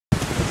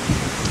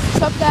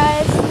What's up,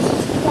 guys?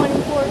 This is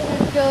 24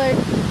 Food Killer,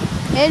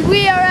 and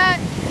we are at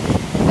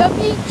the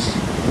beach.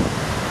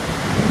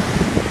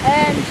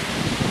 And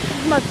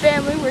my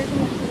family, we're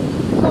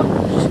going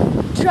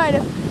to try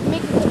to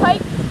make a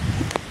kite.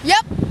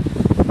 Yep.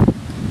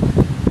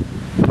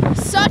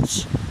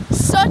 Such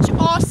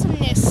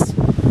awesomeness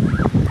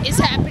is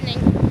happening.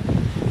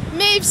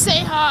 Maeve, say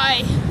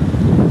hi.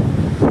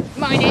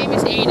 My name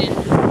is Aiden.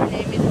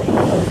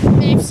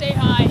 Maeve, say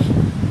hi.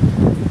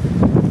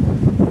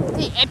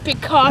 The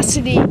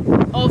epicosity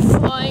of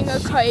flying a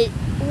kite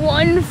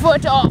 1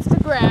 foot off the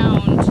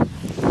ground.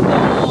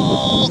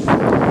 Oh.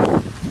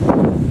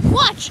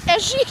 Watch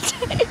as she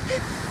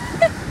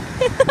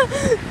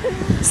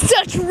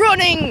such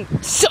running,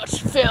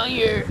 such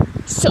failure,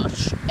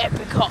 such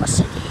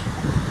epicosity.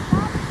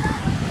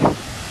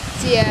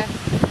 So yeah,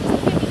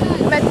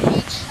 I'm at the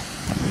beach.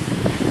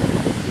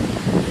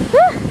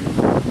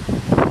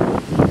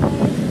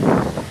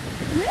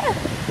 Yeah.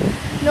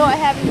 No, I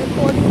haven't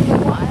recorded in a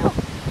while.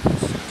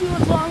 Just do a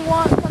long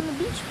walk on the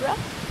beach, bro.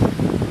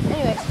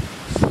 Anyways.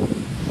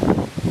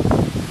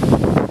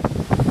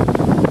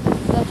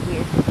 That's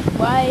weird.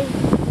 Why?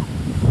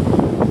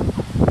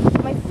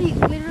 My feet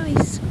literally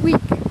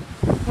squeak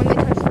when they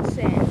touch the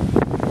sand.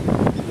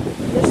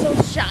 They're so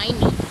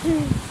shiny.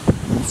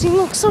 Does he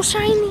look so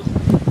shiny?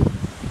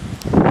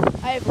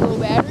 I have low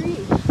battery,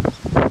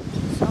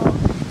 so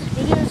this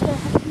video is going to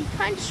have to be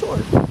kind of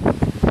short.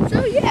 So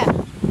yeah,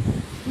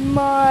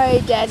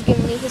 my dad's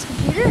giving me his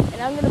computer,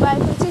 and I'm going to buy a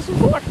PlayStation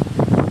 4.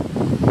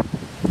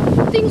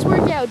 Things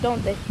work out,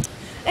 don't they?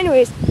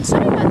 Anyways,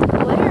 sorry about the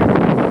glare.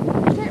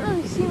 I can't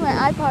really see my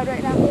iPod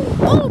right now.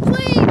 Oh,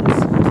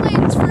 planes!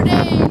 Planes for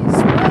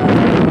days!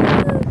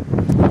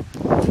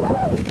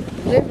 Whoa.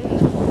 Living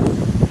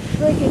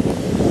freaking,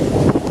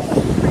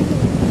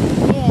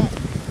 yeah.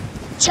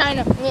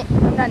 China. Yeah,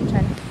 I'm not in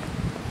China.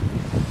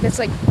 That's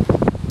like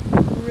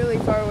really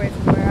far away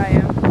from where I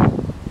am.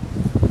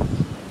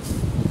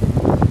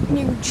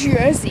 New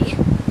Jersey.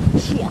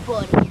 Yeah,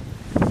 buddy.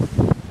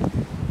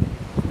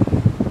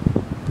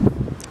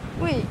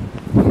 Wait.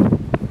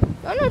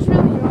 I'm not really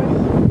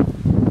annoying.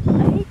 I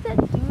hate that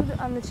dude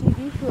on the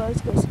TV who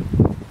always goes,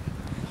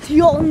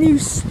 "The all new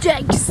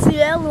steak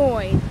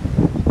sirloin.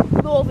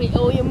 Love it,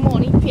 all your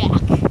money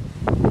back.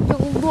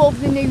 You'll love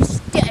the new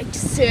steak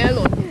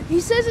sirloin." He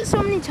says it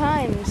so many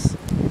times.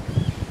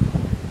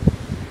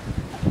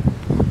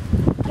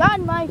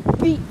 God, my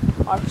feet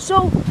are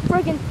so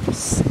friggin'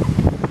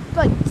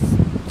 like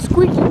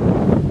squeaky.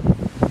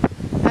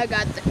 I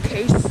got the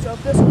case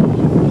of this one.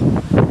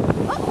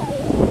 I'm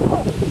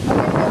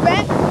gonna go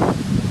back.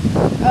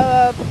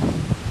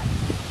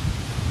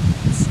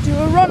 Let's do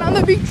a run on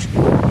the beach.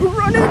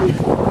 Running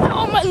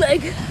on my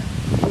leg.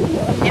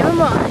 Never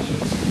mind.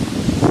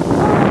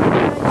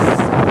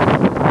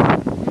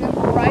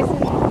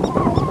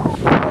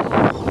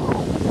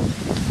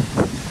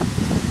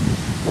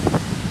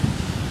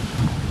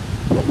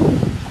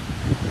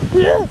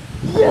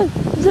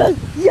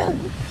 Yeah.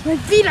 My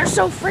feet are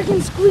so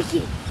freaking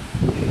squeaky.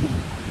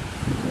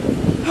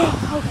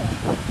 Okay.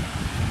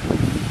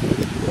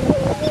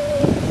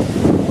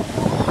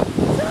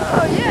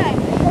 Oh yeah,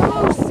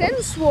 hello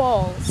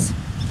sensuals.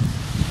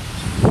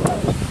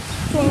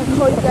 So I'm gonna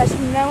call you guys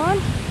from now on.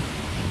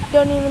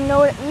 Don't even know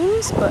what it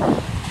means, but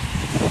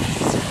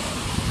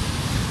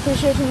pretty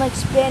sure it's in like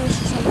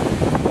Spanish or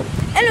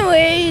something.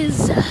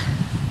 Anyways.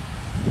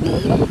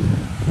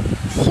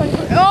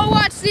 Oh,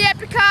 watch the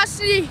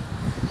epicosity!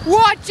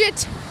 Watch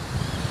it!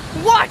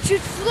 Watch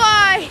it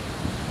fly!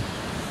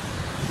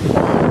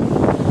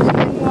 And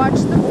then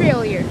watch the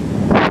failure.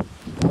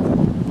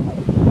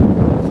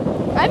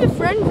 I have a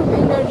friend from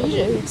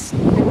Indonesia who's, you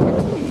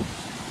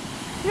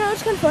know,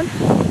 it's kind of fun.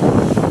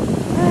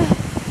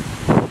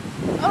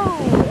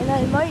 Oh, and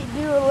I might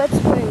do a Let's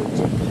Play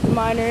with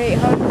Miner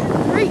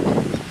 803.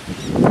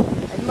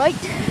 I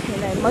might,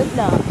 and I might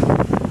not.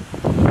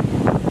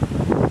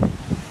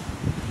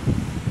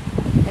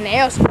 And I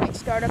also might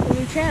start up a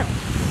new channel.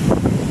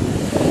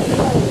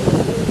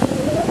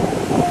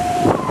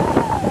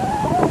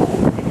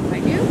 And if I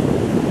do,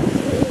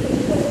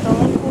 the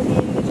link will be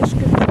in the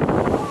description.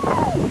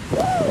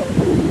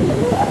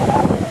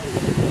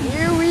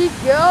 Here we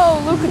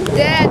go. Look at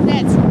that.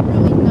 That's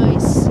really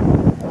nice.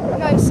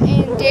 Nice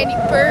and dandy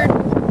bird.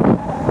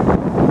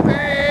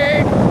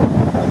 Bird.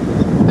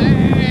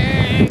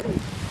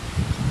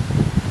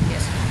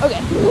 Yes.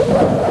 Okay.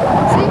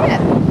 So yeah.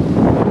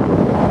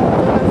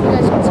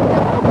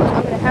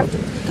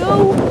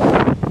 Go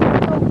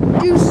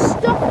do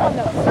stuff on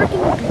the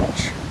freaking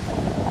beach.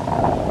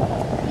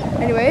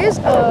 Anyways,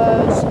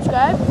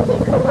 subscribe,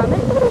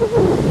 comment,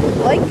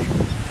 like,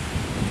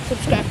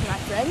 subscribe to my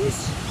friends.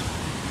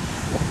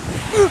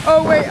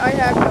 Oh wait, I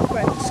have no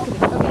friends. Just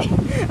kidding. Okay.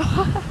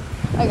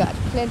 I got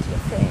plenty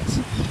of friends.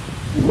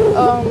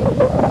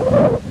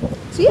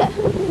 So yeah.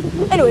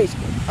 Anyways,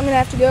 I'm gonna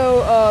have to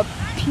go.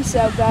 Peace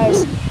out,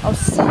 guys. I'll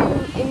see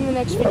you in the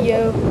next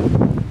video.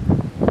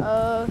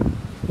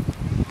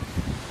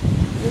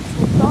 Which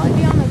will probably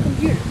be on the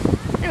computer.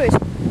 Anyways,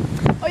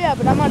 oh yeah,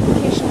 but I'm on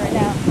vacation right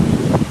now.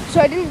 So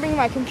I didn't bring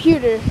my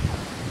computer.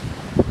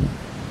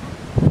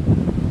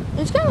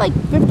 It's kind of like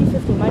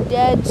 50-50. My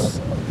dad's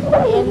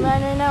and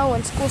mine right now.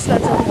 When school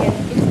starts up again,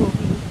 it will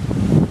be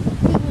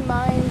completely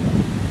mine.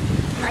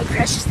 My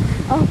precious.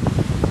 Oh.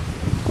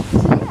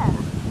 So yeah.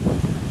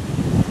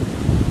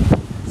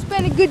 It's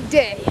been a good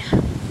day.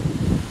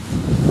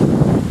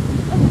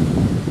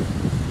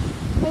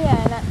 Oh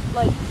yeah, and at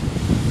like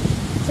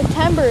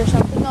September or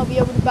something, I'll be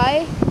able to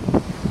buy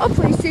a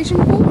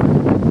PlayStation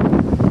 4.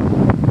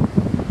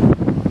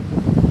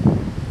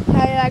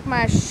 I like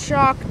my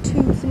shark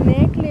tooth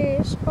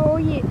necklace. Oh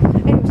yeah.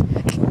 Anyways,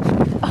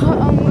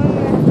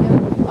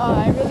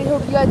 I really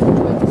hope you guys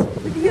enjoyed this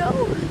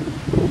video.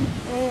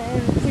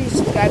 And please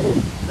subscribe,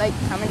 like,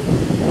 comment,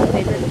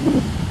 favorite,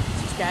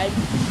 subscribe.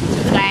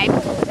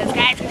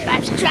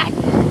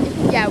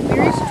 Yeah, we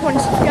reached 20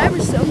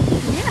 subscribers, so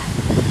yeah.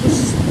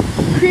 This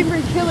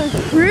Creeper Killer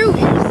crew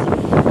is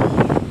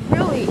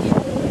really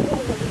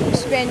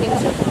expanding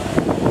so far.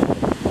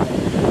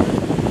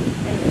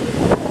 And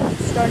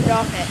started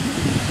off at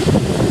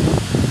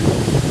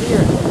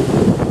 0.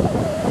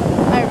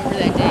 I remember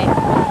that day.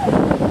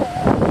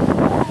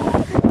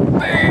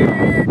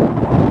 Bird!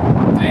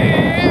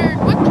 Bird!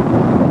 What the?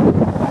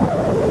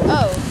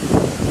 Oh.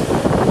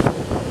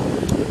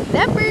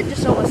 That bird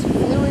just almost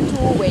flew into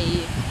a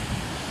wave.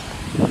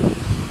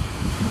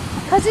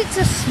 Because it's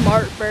a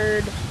smart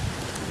bird.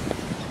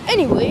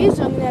 Anyways,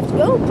 I'm going to have to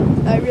go.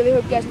 I really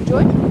hope you guys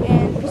enjoyed,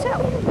 and peace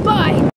out. Bye!